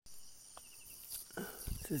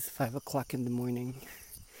It's 5 o'clock in the morning,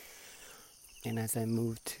 and as I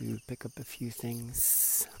move to pick up a few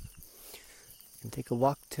things and take a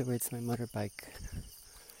walk towards my motorbike,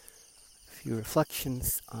 a few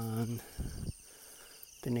reflections on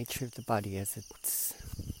the nature of the body as it's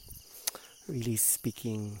really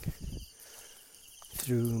speaking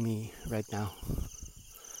through me right now,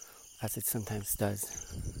 as it sometimes does.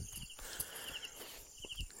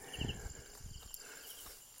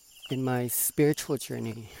 In my spiritual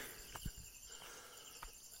journey,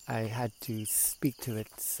 I had to speak to it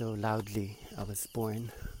so loudly. I was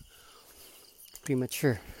born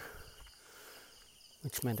premature,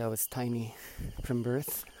 which meant I was tiny from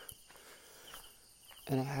birth,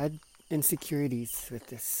 and I had insecurities with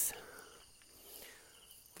this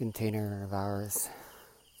container of ours.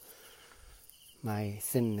 My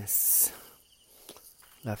thinness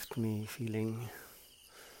left me feeling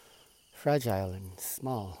fragile and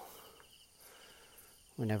small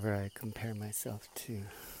whenever I compare myself to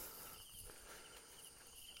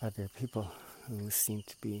other people who seem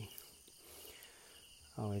to be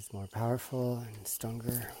always more powerful and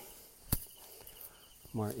stronger,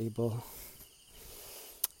 more able,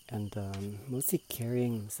 and mostly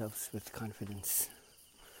carrying themselves with confidence.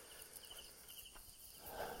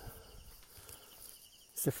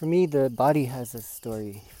 So for me, the body has a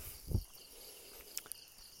story.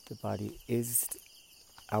 The body is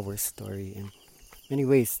our story in many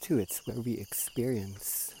ways too. It's where we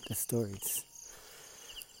experience the stories.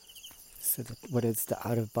 So what is the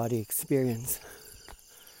out-of-body experience?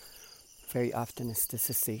 Very often it's the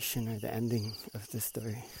cessation or the ending of the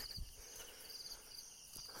story.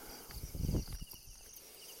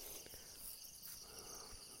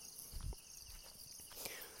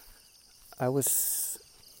 I was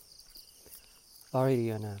already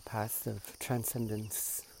on a path of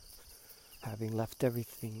transcendence, having left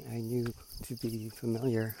everything I knew to be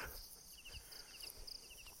familiar.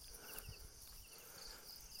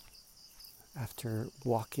 After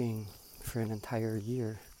walking for an entire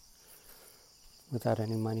year without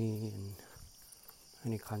any money and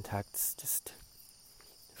any contacts, just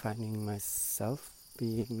finding myself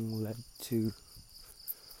being led to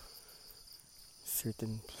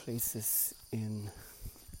certain places in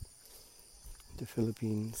the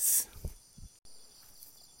Philippines.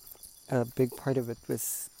 A big part of it was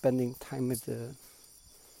spending time with the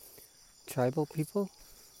tribal people.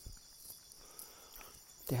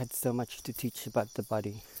 They had so much to teach about the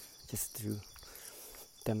body just through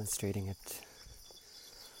demonstrating it.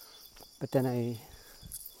 But then I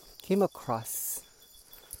came across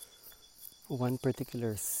one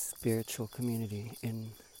particular spiritual community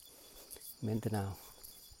in Mindanao.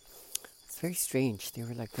 It's very strange. They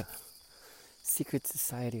were like a secret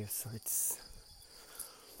society of sorts.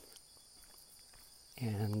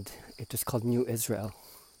 And it was called New Israel.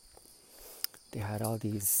 They had all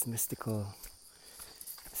these mystical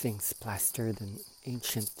things plastered in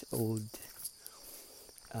ancient old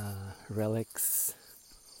relics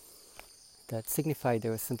that signified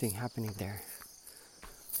there was something happening there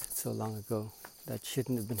so long ago that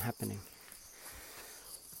shouldn't have been happening.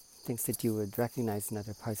 Things that you would recognize in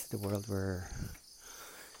other parts of the world were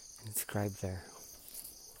inscribed there.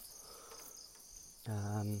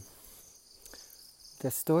 The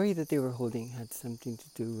story that they were holding had something to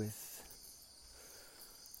do with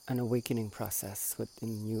an awakening process, what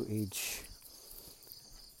in New Age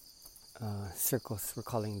circles we're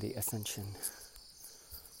calling the ascension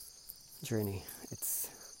journey. It's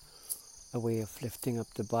a way of lifting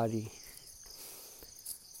up the body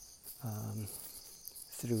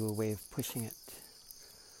through a way of pushing it.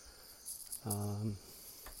 And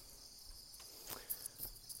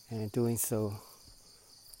in doing so,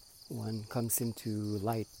 one comes into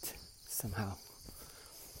light somehow,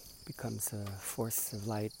 becomes a force of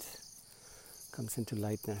light, comes into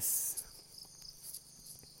lightness.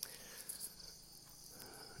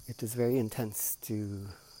 It was very intense to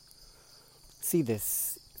see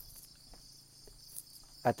this.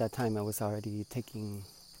 At that time, I was already taking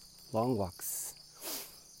long walks.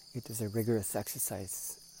 It was a rigorous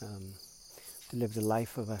exercise. To live the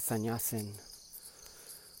life of a sannyasin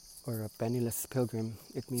or a penniless pilgrim,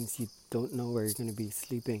 it means you don't know where you're going to be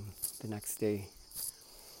sleeping the next day.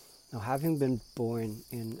 Now, having been born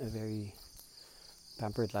in a very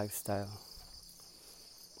pampered lifestyle,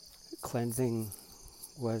 cleansing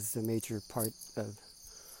was a major part of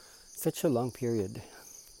such a long period.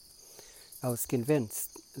 I was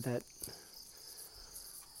convinced that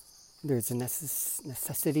there's a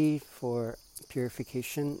necessity for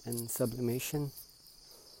purification and sublimation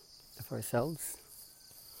of ourselves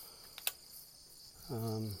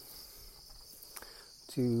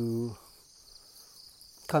to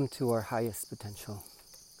come to our highest potential,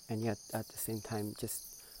 and yet at the same time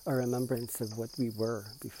just a remembrance of what we were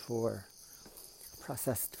before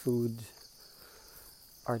processed food,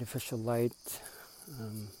 artificial light,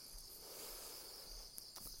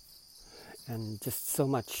 and just so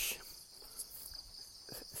much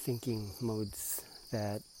thinking modes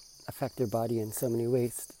that affect their body in so many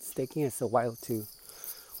ways. It's taking us a while to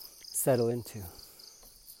settle into.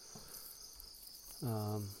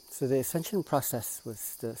 So the ascension process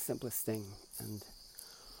was the simplest thing, and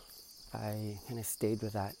I kind of stayed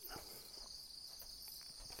with that.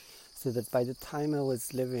 So that by the time I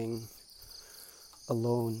was living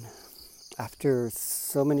alone, after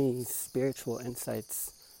so many spiritual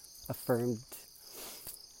insights affirmed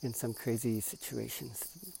in some crazy situations,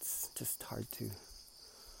 it's just hard to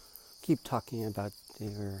keep talking about. They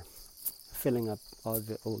were filling up all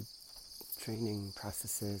the old training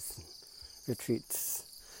processes and retreats.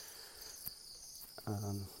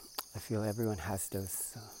 I feel everyone has those.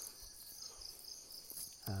 So,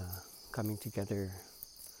 coming together,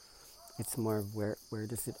 it's more of where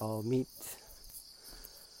does it all meet.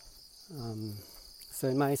 So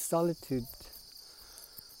in my solitude,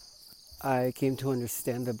 I came to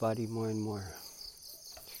understand the body more and more.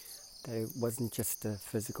 That it wasn't just a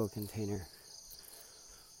physical container.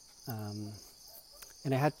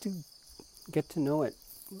 And I had to get to know it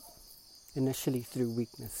initially through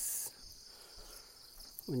weakness.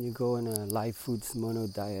 When you go on a live foods mono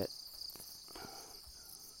diet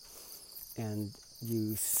and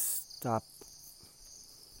you stop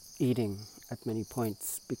eating at many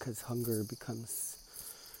points because hunger becomes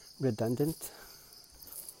redundant,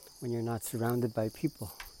 when you're not surrounded by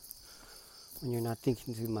people, when you're not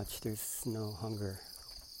thinking too much, there's no hunger.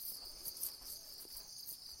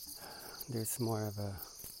 There's more of a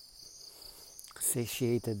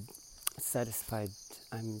satiated, satisfied,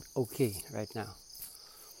 I'm okay right now.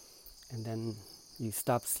 And then you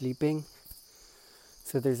stop sleeping.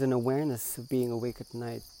 So there's an awareness of being awake at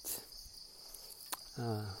night.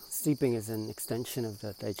 Sleeping is an extension of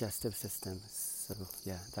the digestive system. So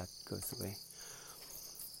yeah, that goes away.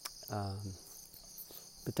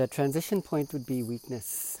 But that transition point would be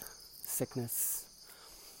weakness, sickness,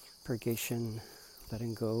 purgation,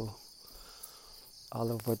 letting go.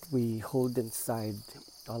 All of what we hold inside,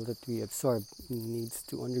 all that we absorb, needs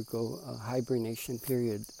to undergo a hibernation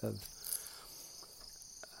period of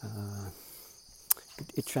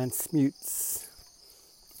it transmutes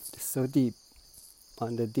so deep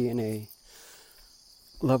on the DNA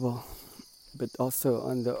level, but also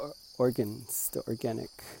on the organs, the organic,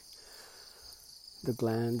 the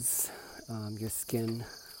glands, your skin.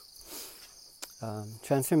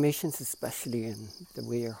 Transformations, especially in the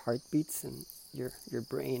way your heart beats and your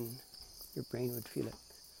brain would feel it.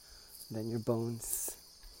 Then your bones.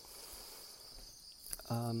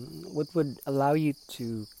 What would allow you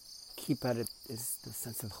to keep at it is the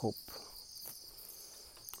sense of hope.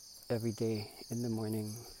 Every day in the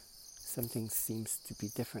morning, something seems to be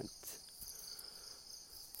different.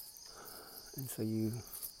 And so you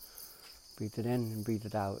breathe it in and breathe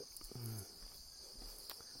it out.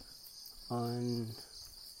 On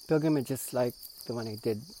pilgrimages like the one I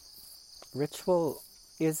did, ritual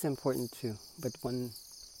is important too, but one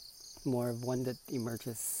that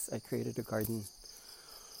emerges. I created a garden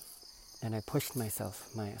and I pushed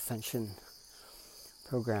myself. My ascension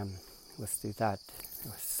program was through that.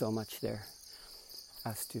 There was so much there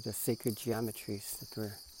as to the sacred geometries that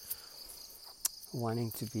were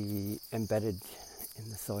wanting to be embedded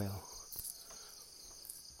in the soil.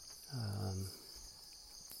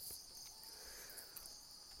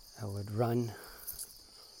 I would run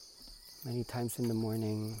many times in the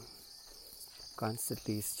morning,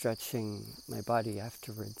 constantly stretching my body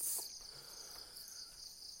afterwards,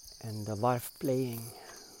 and a lot of playing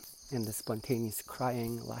and the spontaneous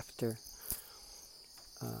crying, laughter,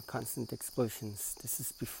 constant explosions. This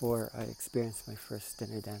is before I experienced my first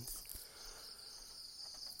dinner dance.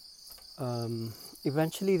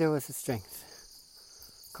 Eventually there was a strength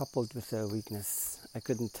coupled with a weakness. I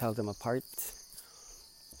couldn't tell them apart.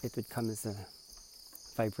 It would come as a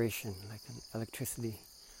vibration, like an electricity,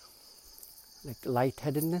 like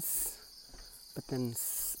lightheadedness, but then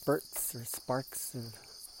spurts or sparks of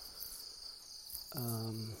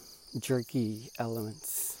jerky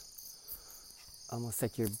elements, almost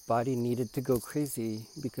like your body needed to go crazy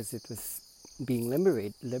because it was being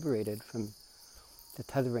liberated from the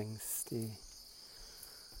tetherings, the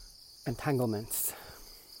entanglements.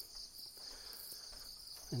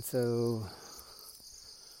 And so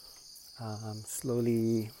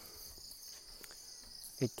slowly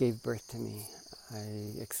it gave birth to me.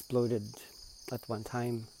 I exploded at one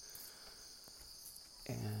time,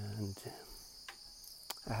 And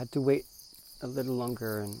I had to wait a little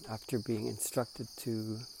longer, and after being instructed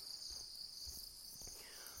to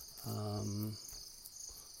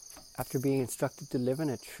live in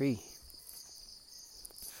a tree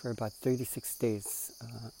for about 36 days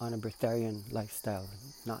on a breatharian lifestyle,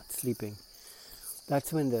 not sleeping.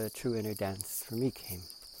 That's when the true inner dance for me came.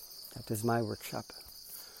 That was my workshop.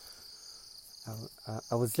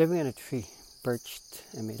 I was living in a tree, perched.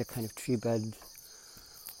 I made a kind of tree bed.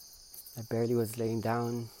 I barely was laying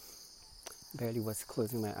down, barely was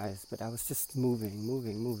closing my eyes, but I was just moving,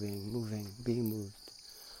 being moved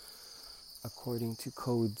according to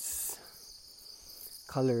codes,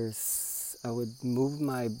 colors. I would move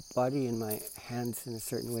my body and my hands in a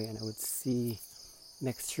certain way, and I would see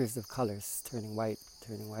mixtures of colors, turning white.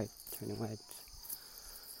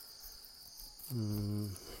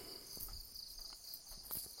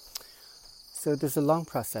 So there's a long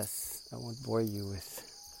process. I won't bore you with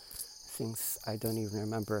things I don't even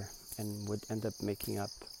remember and would end up making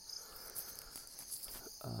up.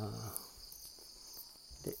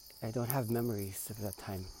 I don't have memories of that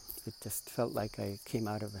time. It just felt like I came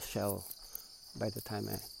out of a shell by the time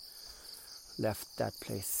I left that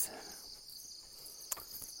place.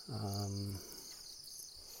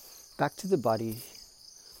 Back to the body.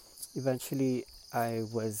 Eventually I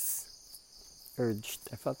was urged.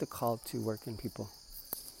 I felt the call to work in people.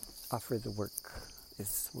 Offer the work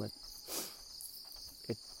is what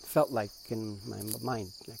it felt like in my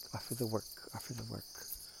mind. Like, offer the work.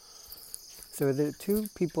 So the two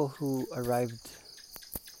people who arrived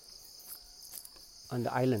on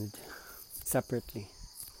the island separately,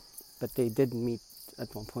 but they did meet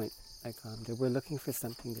at one point. They were looking for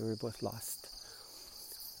something. They were both lost.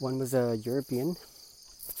 One was a European,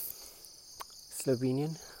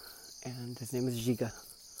 Slovenian, and his name was Giga.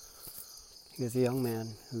 He was a young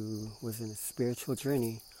man who was in a spiritual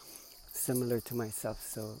journey similar to myself,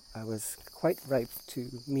 so I was quite ripe to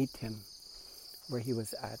meet him where he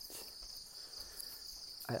was at.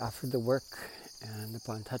 I offered the work, and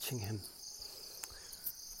upon touching him,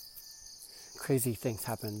 crazy things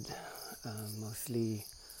happened. Mostly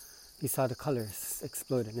he saw the colors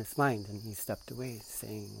explode in his mind, and he stepped away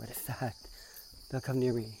saying, "What is that? Don't come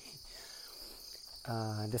near me."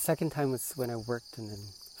 The second time was when I worked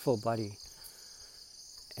in full body,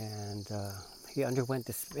 and he underwent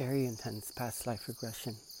this very intense past life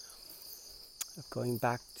regression of going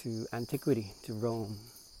back to antiquity, to Rome,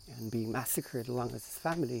 and being massacred along with his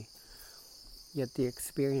family. Yet the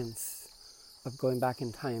experience of going back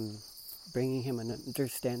in time, bringing him an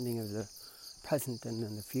understanding of the present and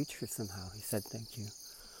in the future somehow. He said thank you.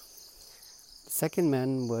 The second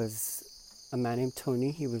man was a man named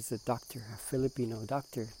Tony. He was a doctor, a Filipino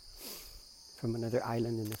doctor from another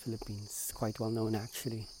island in the Philippines, quite well known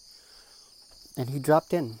actually. And he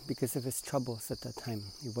dropped in because of his troubles at that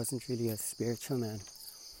time. He wasn't really a spiritual man,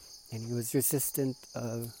 and he was resistant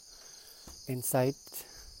of insight.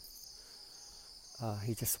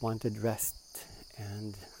 He just wanted rest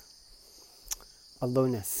and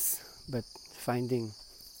aloneness, but finding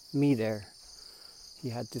me there, he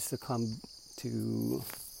had to succumb to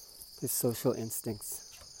his social instincts.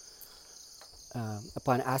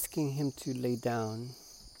 Upon asking him to lay down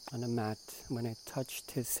on a mat, when I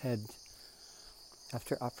touched his head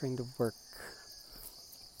after offering the work,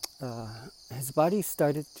 his body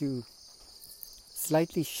started to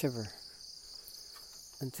slightly shiver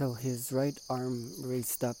until his right arm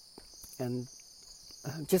raised up, and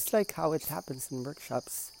just like how it happens in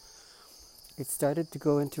workshops, it started to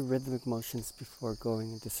go into rhythmic motions before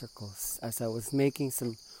going into circles as I was making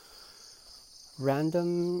some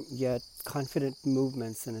random yet confident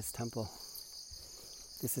movements in his temple.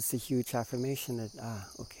 This is a huge affirmation that,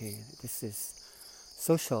 okay, this is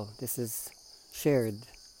social, this is shared,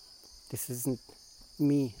 this isn't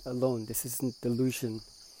me alone, this isn't delusion.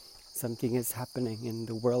 Something is happening in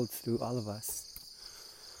the world through all of us.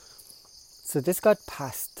 So this got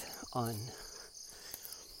passed on.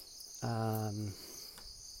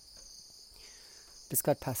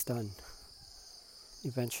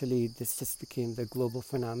 Eventually, this just became the global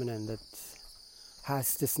phenomenon that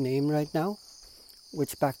has this name right now,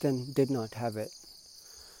 which back then did not have it.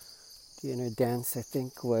 The inner dance, I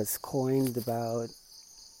think, was coined about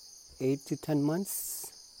 8 to 10 months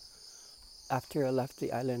after I left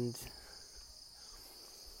the island.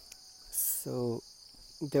 So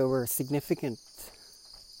there were significant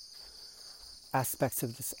aspects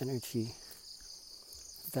of this energy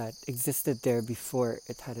that existed there before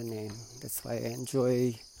it had a name. That's why I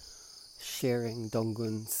enjoy sharing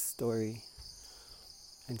Donggun's story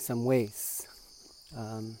in some ways.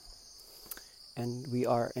 And we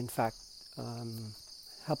are, in fact,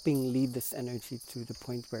 helping lead this energy to the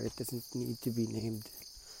point where it doesn't need to be named.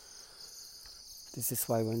 This is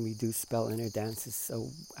why when we do spell inner dances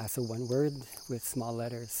as a one word with small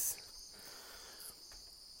letters,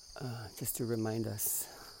 just to remind us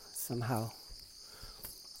somehow,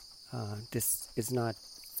 this is not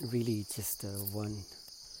really just a one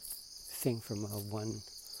thing from a one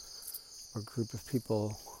or group of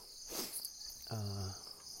people.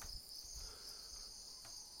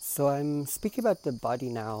 So I'm speaking about the body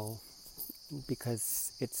now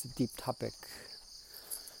because it's a deep topic.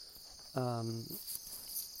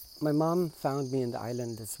 My mom found me in the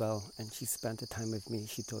island as well, and she spent the time with me.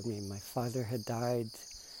 She told me my father had died.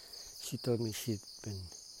 She told me she'd been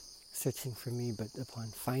searching for me, but upon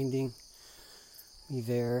finding me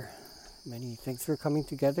there, many things were coming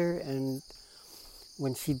together. And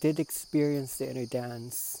when she did experience the inner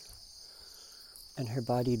dance, and her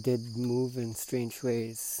body did move in strange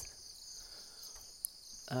ways,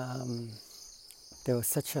 there was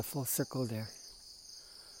such a full circle there.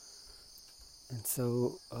 And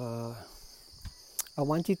so I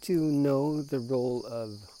want you to know the role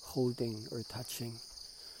of holding or touching.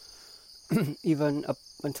 Even up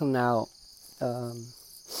until now,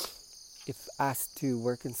 if asked to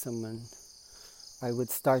work in someone, I would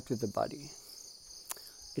start with the body.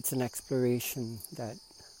 It's an exploration that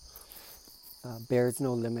bears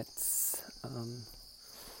no limits.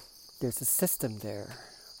 There's a system there.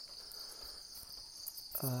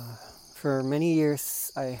 For many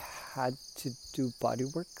years, I had to do body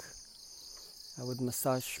work. I would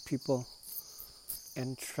massage people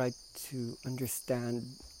and try to understand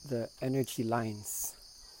the energy lines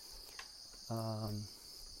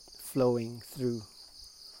flowing through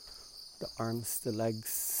the arms, the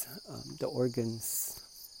legs, the organs.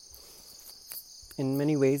 In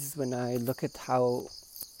many ways, when I look at how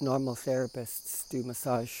normal therapists do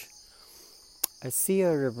massage, I see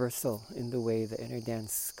a reversal in the way the inner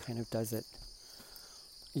dance kind of does it.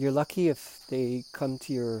 You're lucky if they come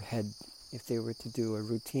to your head, if they were to do a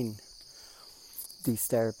routine, these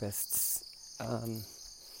therapists.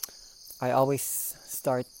 I always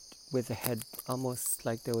start with the head, almost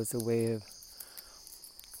like there was a way of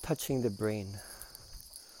touching the brain.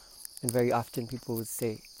 And very often people would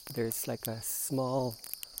say there's like a small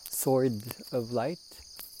sword of light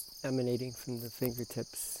emanating from the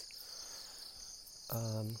fingertips,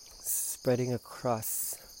 spreading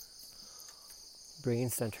across brain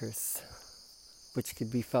centers, which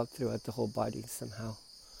could be felt throughout the whole body somehow.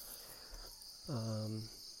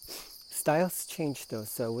 Styles change though,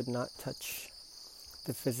 so I would not touch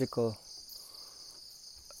the physical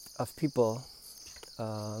of people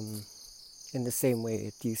in the same way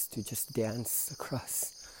it used to just dance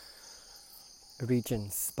across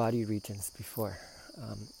regions, body regions before.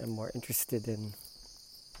 I'm more interested in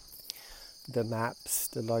the maps,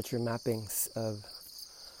 the larger mappings of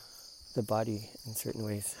the body in certain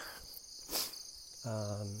ways.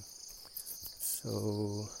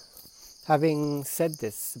 So having said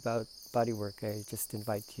this about body work, I just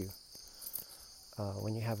invite you,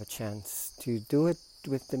 when you have a chance, to do it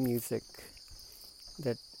with the music.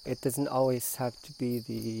 That it doesn't always have to be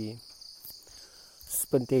the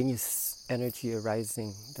spontaneous energy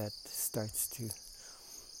arising that starts to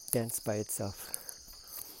dance by itself.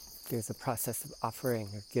 There's a process of offering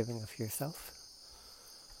or giving of yourself,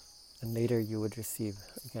 and later you would receive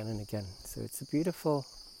again and again. So it's a beautiful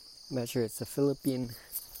measure. It's a Philippine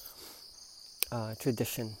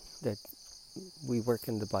tradition that we work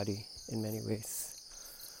in the body in many ways.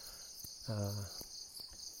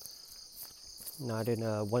 Not in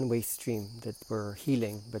a one-way stream that we're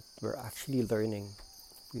healing, but we're actually learning.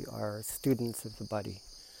 We are students of the body.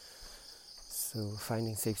 So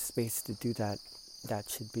finding safe space to do that, that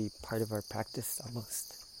should be part of our practice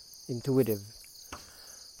almost. Intuitive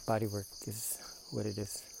body work is what it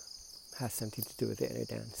is. Has something to do with the inner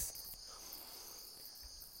dance.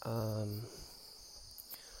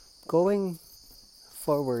 Going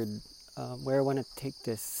forward, where I want to take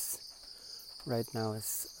this right now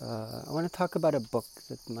is I want to talk about a book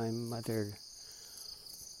that my mother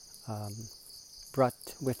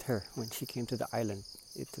brought with her when she came to the island.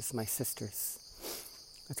 It was my sister's.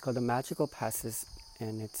 It's called The Magical Passes,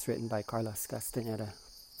 and it's written by Carlos Castaneda.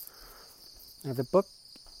 Now the book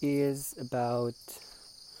is about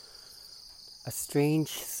a strange,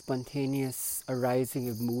 spontaneous arising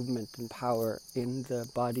of movement and power in the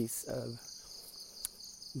bodies of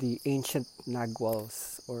the ancient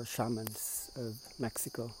naguals or shamans of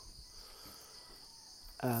Mexico.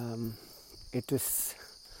 It was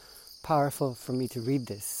powerful for me to read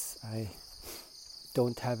this. I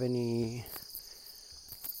don't have any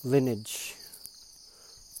lineage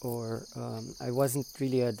or I wasn't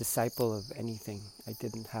really a disciple of anything. I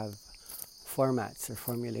didn't have formats or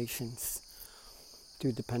formulations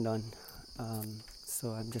to depend on.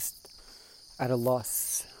 So I'm just at a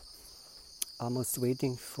loss, almost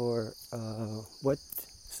waiting for what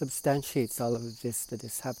substantiates all of this that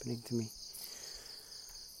is happening to me.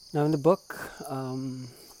 Now in the book,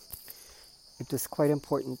 it was quite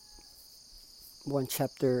important. One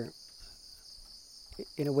chapter,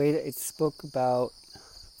 in a way that it spoke about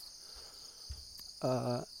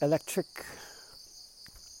electric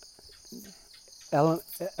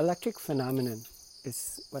phenomenon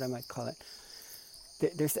is what I might call it.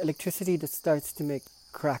 There's electricity that starts to make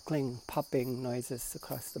crackling, popping noises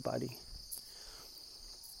across the body.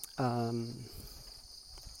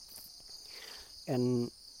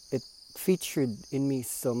 And it featured in me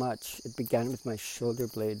so much. It began with my shoulder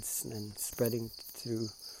blades and then spreading through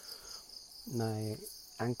my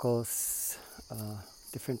ankles,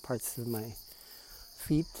 different parts of my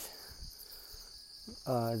feet,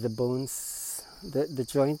 the bones, the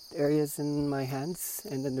joint areas in my hands,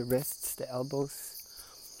 and then the wrists, the elbows,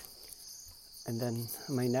 and then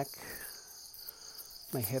my neck,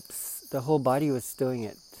 my hips. The whole body was doing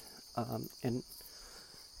it, and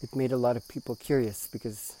it made a lot of people curious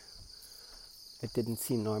because it didn't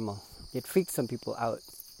seem normal. It freaked some people out.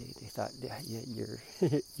 They thought, yeah,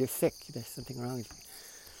 you're sick. There's something wrong with you.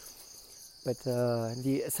 But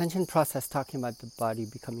the ascension process, talking about the body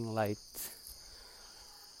becoming light,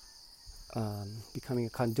 becoming a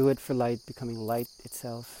conduit for light, becoming light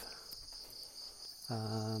itself.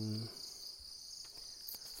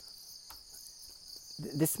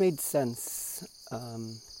 This made sense,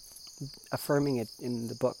 affirming it in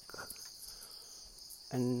the book.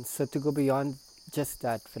 And so to go beyond just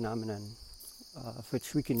that phenomenon, of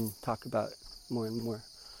which we can talk about more and more,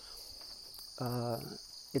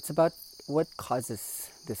 it's about what causes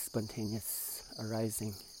this spontaneous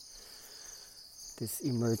arising, this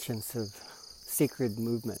emergence of sacred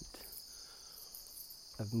movement,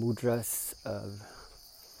 of mudras, of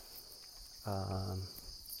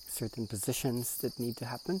certain positions that need to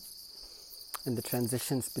happen, and the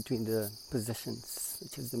transitions between the positions,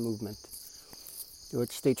 which is the movement,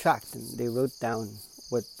 which they tracked and they wrote down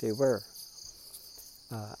what they were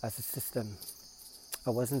as a system.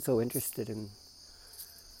 I wasn't so interested in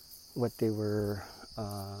what they were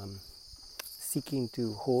seeking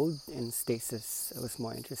to hold in stasis. I was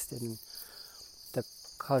more interested in the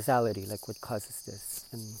causality, like what causes this.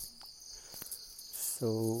 And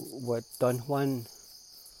so what Don Juan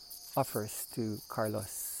offers to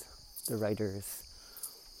Carlos, the writer, is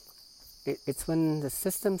it's when the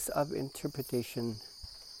systems of interpretation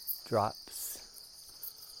drops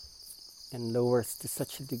and lowers to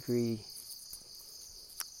such a degree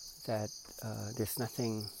that there's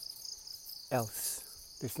nothing else.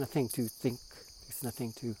 There's nothing to think. There's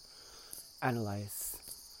nothing to analyze.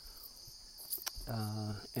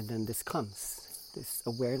 And then this comes. This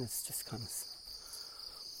awareness just comes.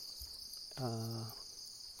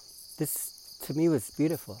 This, to me, was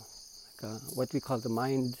beautiful. Like, what we call the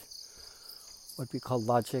mind, what we call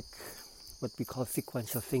logic, what we call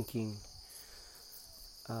sequential thinking.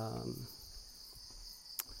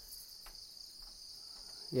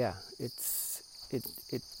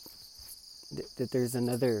 That there's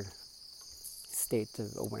another state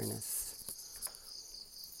of awareness.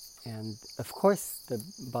 And of course the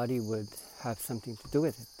body would have something to do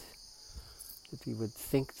with it. That we would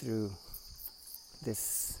think through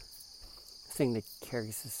this thing that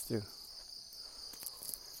carries us through.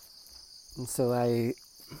 And so I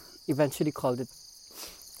eventually called it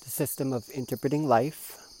the system of interpreting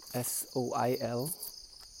life, SOIL.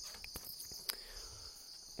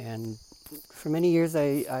 And for many years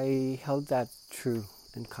I held that true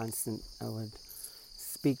and constant. I would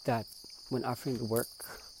speak that when offering the work,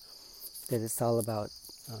 that it's all about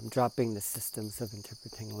dropping the systems of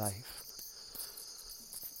interpreting life.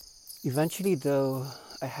 Eventually, though,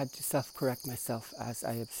 I had to self-correct myself as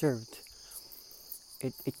I observed.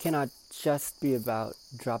 It cannot just be about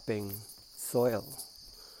dropping soil,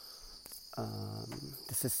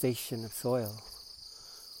 the cessation of soil.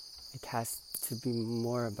 It has to be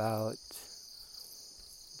more about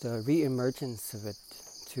the re-emergence of it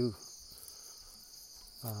too.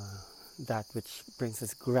 That which brings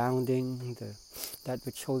us grounding, that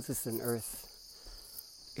which holds us on earth,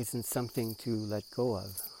 isn't something to let go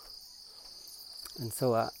of. And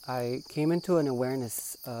so I came into an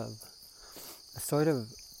awareness of a sort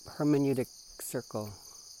of hermeneutic circle.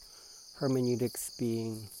 Hermeneutics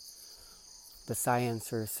being the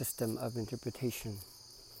science or system of interpretation.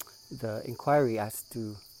 The inquiry as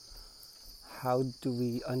to how do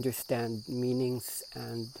we understand meanings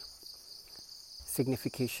and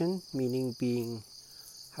signification? Meaning being,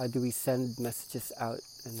 how do we send messages out?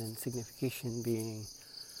 And then signification being,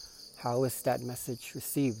 how is that message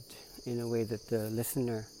received in a way that the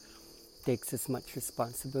listener takes as much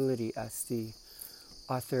responsibility as the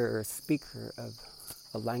author or speaker of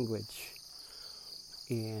a language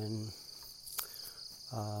in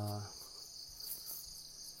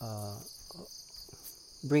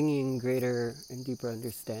bringing greater and deeper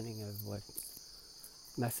understanding of what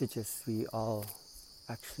messages we all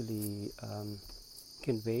actually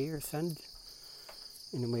convey or send.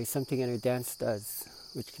 In a way, something inner dance does,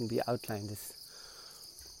 which can be outlined, is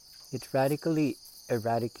it radically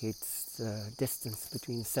eradicates the distance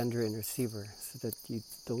between sender and receiver, so that you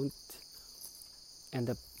don't end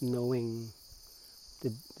up knowing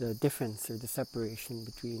the difference or the separation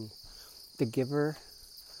between the giver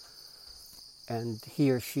and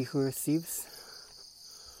he or she who receives.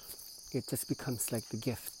 It just becomes like the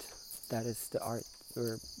gift. That is the art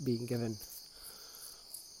we're being given.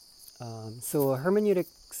 So a hermeneutic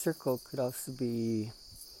circle could also be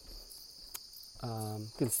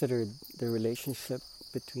considered the relationship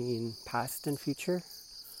between past and future,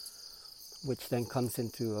 which then comes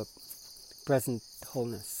into a present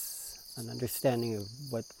wholeness, an understanding of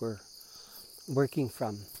what we're working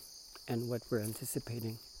from and what we're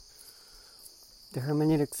anticipating. The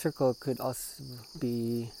hermeneutic circle could also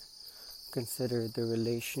be considered the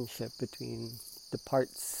relationship between the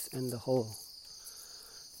parts and the whole.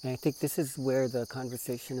 And I think this is where the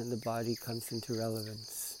conversation in the body comes into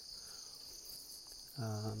relevance.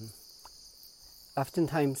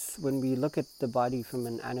 Oftentimes, when we look at the body from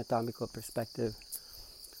an anatomical perspective,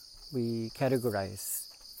 we categorize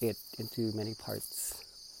it into many parts,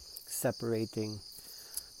 separating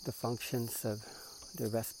the functions of the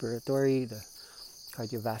respiratory, the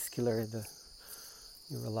cardiovascular, the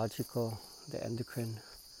neurological, the endocrine,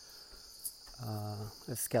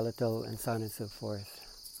 the skeletal, and so on and so forth.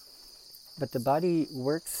 But the body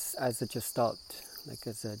works as a gestalt, like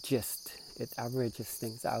as a gist. It averages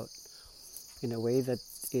things out in a way that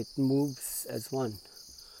it moves as one.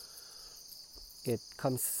 It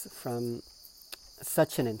comes from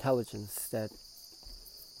such an intelligence that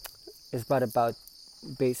is brought about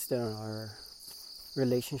based on our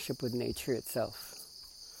relationship with nature itself.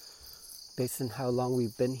 Based on how long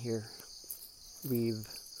we've been here, we've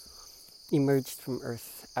emerged from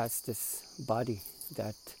Earth as this body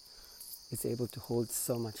that is able to hold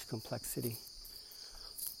so much complexity.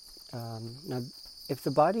 Now, if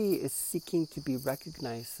the body is seeking to be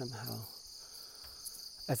recognized somehow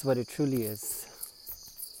as what it truly is,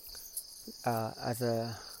 as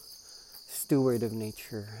a steward of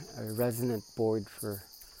nature, a resonant board for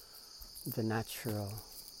the natural,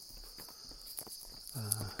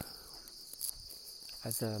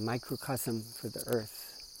 as a microcosm for the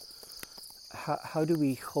earth, how do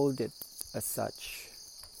we hold it as such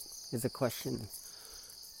is a question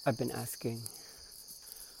I've been asking.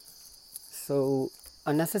 So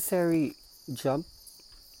a necessary jump,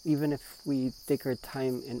 even if we take our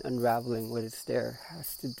time in unraveling what is there,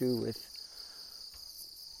 has to do with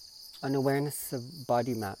an awareness of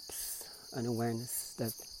body maps, an awareness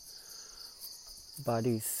that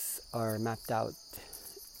bodies are mapped out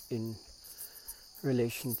in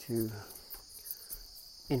relation to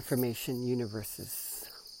information universes.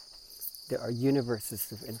 There are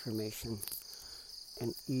universes of information,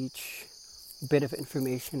 and each bit of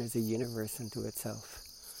information is a universe unto itself.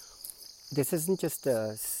 This isn't just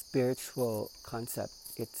a spiritual concept,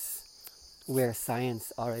 it's where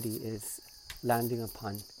science already is landing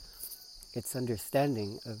upon its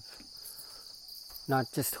understanding of not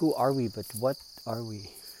just who are we, but what are we.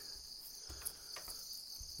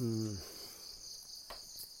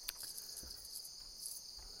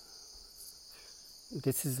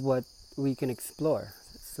 This is what we can explore.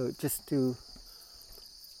 So just to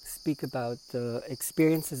speak about the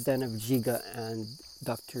experiences then of Jiga and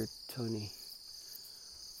Dr. Tony,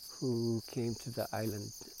 who came to the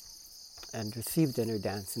island and received inner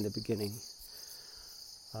dance in the beginning.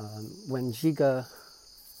 When Jiga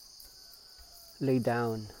lay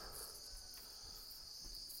down,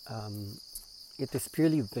 it was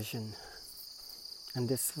purely vision. And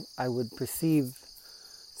this I would perceive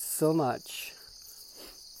so much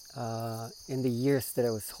in the years that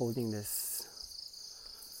I was holding this,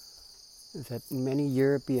 that many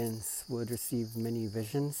Europeans would receive many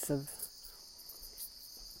visions of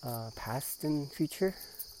past and future,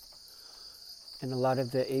 and a lot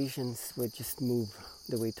of the Asians would just move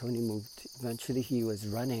the way Tony moved. Eventually he was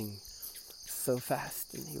running so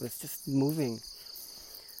fast and he was just moving.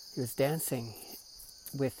 He was dancing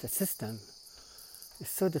with the system, is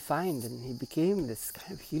so defined, and he became this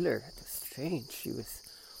kind of healer. It was strange. He was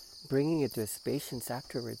bringing it to his patients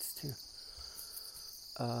afterwards too.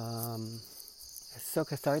 It's so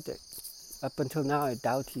cathartic. Up until now, I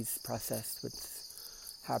doubt he's processed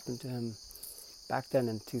what's happened to him back then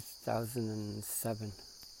in 2007.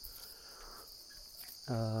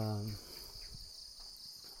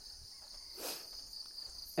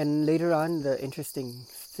 And later on, the interesting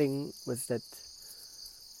thing was that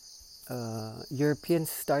Europeans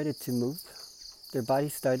started to move. Their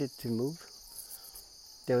bodies started to move.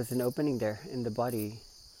 There was an opening there in the body.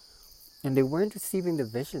 And they weren't receiving the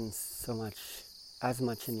visions as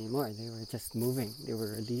much anymore. They were just moving. They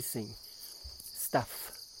were releasing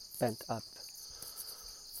stuff pent up.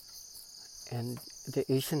 And the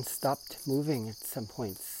Asians stopped moving at some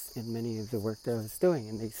points in many of the work that I was doing,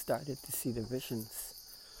 and they started to see the visions.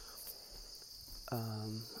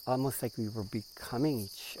 Almost like we were becoming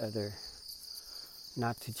each other,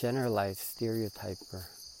 not to generalize, stereotype, or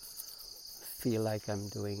feel like I'm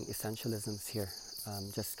doing essentialisms here.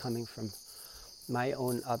 Just coming from my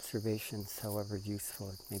own observations, however useful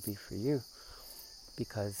it may be for you,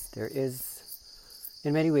 because there is,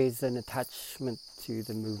 in many ways, an attachment to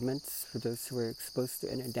the movements for those who are exposed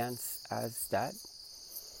to inner dance as that.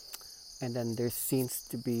 And then there seems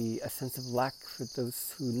to be a sense of lack for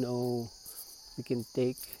those who know we can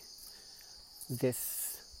take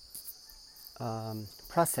this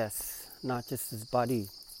process, not just as body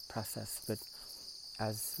process, but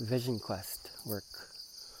as vision quest work.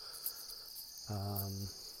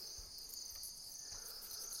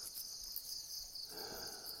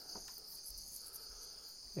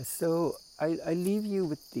 So I leave you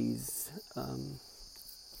with these.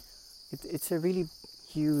 It's a really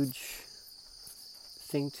huge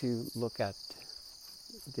thing to look at,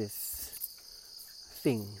 this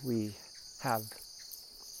thing we have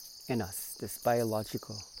in us, this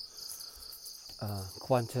biological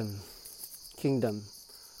quantum kingdom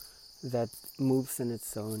that moves in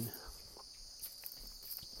its own.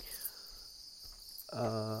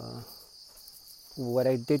 What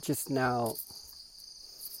I did just now,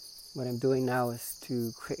 what I'm doing now, is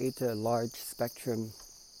to create a large spectrum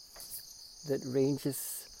that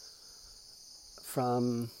ranges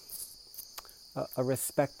from a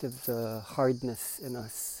respect of the hardness in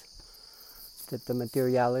us, that the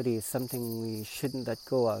materiality is something we shouldn't let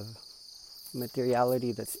go of,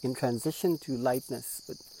 materiality that's in transition to lightness,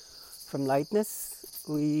 but from lightness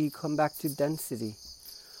we come back to density,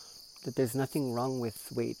 that there's nothing wrong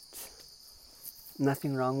with weight,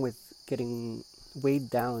 nothing wrong with getting weighed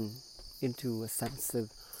down into a sense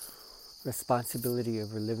of responsibility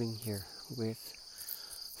over living here with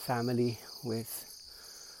family, with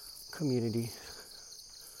community,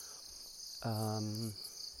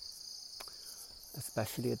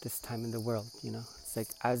 especially at this time in the world. It's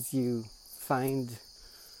like as you find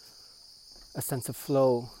a sense of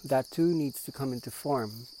flow, that too needs to come into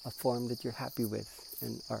form, a form that you're happy with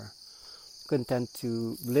and are content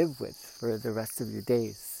to live with for the rest of your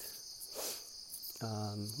days,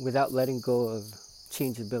 without letting go of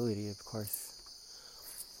changeability, of course.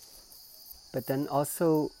 But then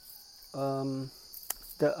also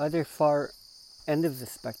the other far end of the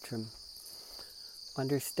spectrum,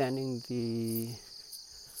 understanding the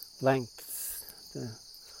lengths,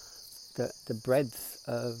 the breadth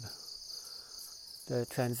of the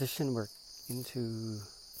transition work into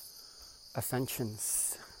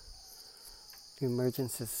ascensions. The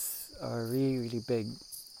emergences are really, really big,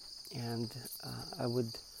 and I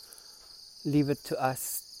would leave it to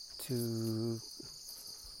us to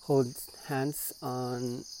hold hands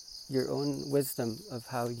on your own wisdom of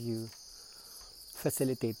how you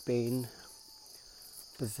facilitate pain,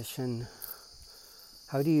 position.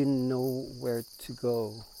 How do you know where to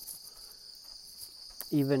go,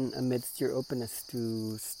 even amidst your openness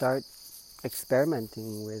to start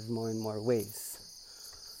experimenting with more and more ways?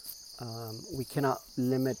 We cannot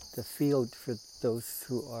limit the field for those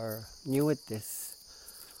who are new at this.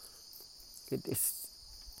 It is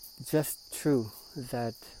just true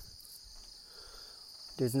that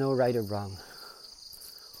there's no right or wrong.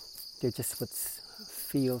 There's just what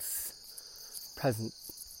feels present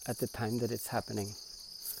at the time that it's happening.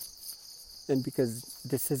 And because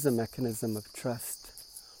this is a mechanism of trust,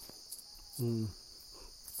 to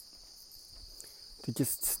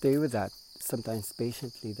just stay with that, sometimes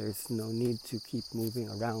patiently. There's no need to keep moving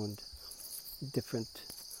around different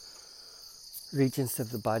regions of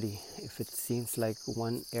the body if it seems like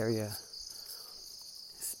one area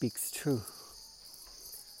speaks true.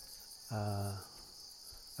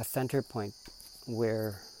 A center point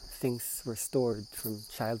where things were stored from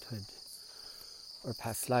childhood or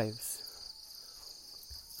past lives.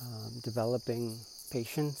 developing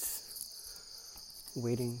patience,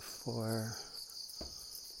 waiting for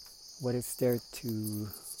what is there to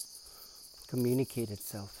communicate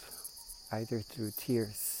itself, either through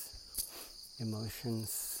tears,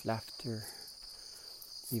 emotions, laughter,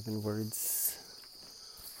 even words.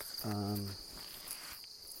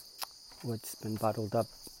 What's been bottled up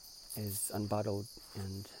is unbottled,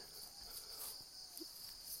 and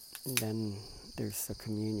then there's a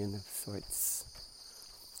communion of sorts,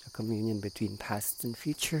 a communion between past and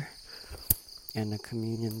future, and a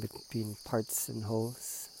communion between parts and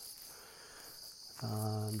wholes.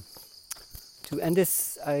 To end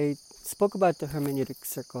this, I spoke about the hermeneutic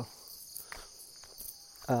circle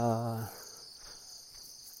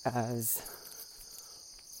as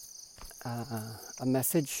a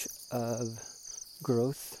message of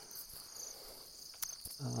growth.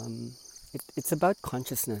 It's about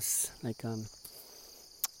consciousness. I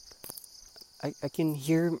can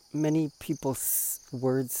hear many people's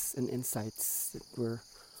words and insights that we're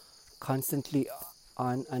constantly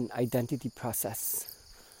on an identity process.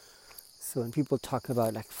 So when people talk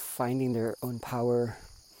about finding their own power,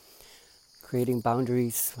 creating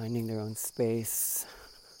boundaries, finding their own space,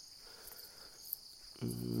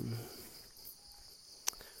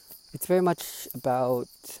 it's very much about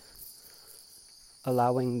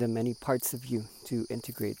allowing the many parts of you to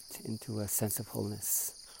integrate into a sense of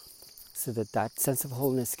wholeness, so that sense of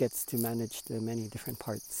wholeness gets to manage the many different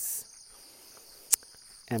parts.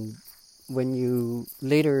 And when you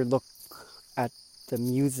later look at the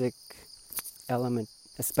music element,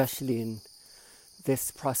 especially in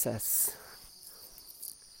this process,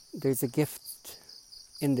 there's a gift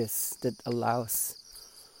in this that allows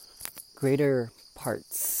greater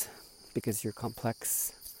parts, because you're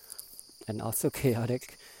complex and also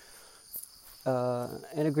chaotic,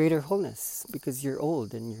 and a greater wholeness because you're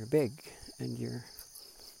old and you're big and you're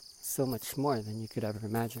so much more than you could ever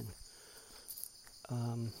imagine.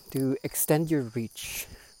 To extend your reach,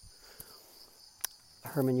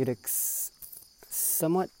 hermeneutics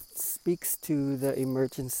somewhat speaks to the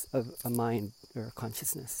emergence of a mind or a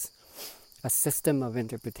consciousness, a system of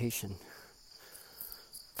interpretation.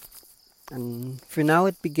 And for now,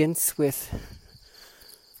 it begins with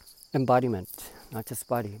embodiment, not just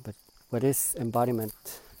body, but what is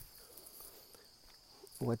embodiment?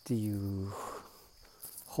 What do you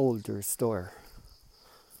hold or store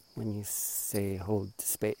when you say hold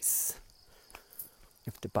space?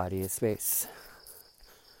 If the body is space.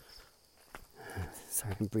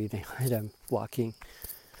 Sorry, I'm breathing hard. I'm walking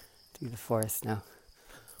through the forest now.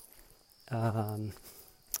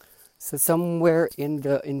 So somewhere in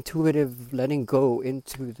the intuitive letting go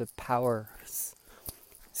into the powers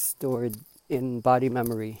stored in body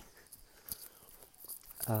memory,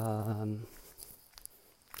 an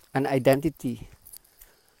identity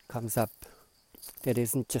comes up that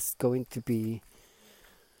isn't just going to be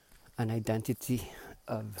an identity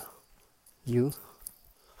of you.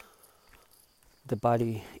 The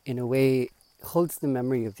body, in a way, holds the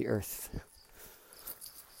memory of the earth.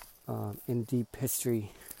 In deep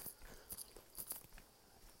history,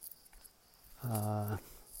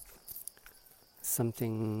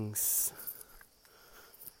 something's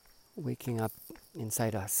waking up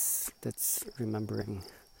inside us that's remembering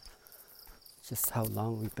just how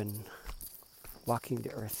long we've been walking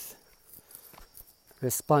the earth,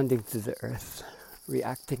 responding to the earth,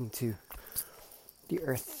 reacting to the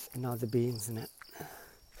earth and all the beings in it,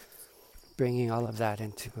 bringing all of that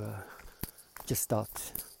into a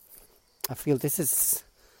gestalt. I feel this is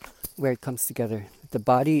where it comes together. The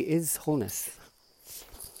body is wholeness.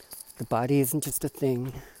 The body isn't just a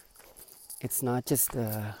thing. It's not just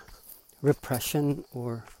a repression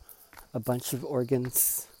or a bunch of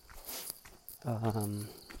organs.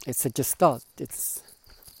 It's a gestalt. It's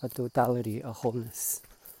a totality, a wholeness.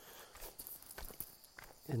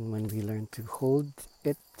 And when we learn to hold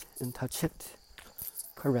it and touch it,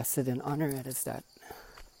 caress it and honor it as that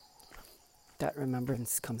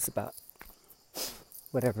remembrance comes about,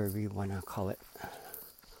 whatever we want to call it.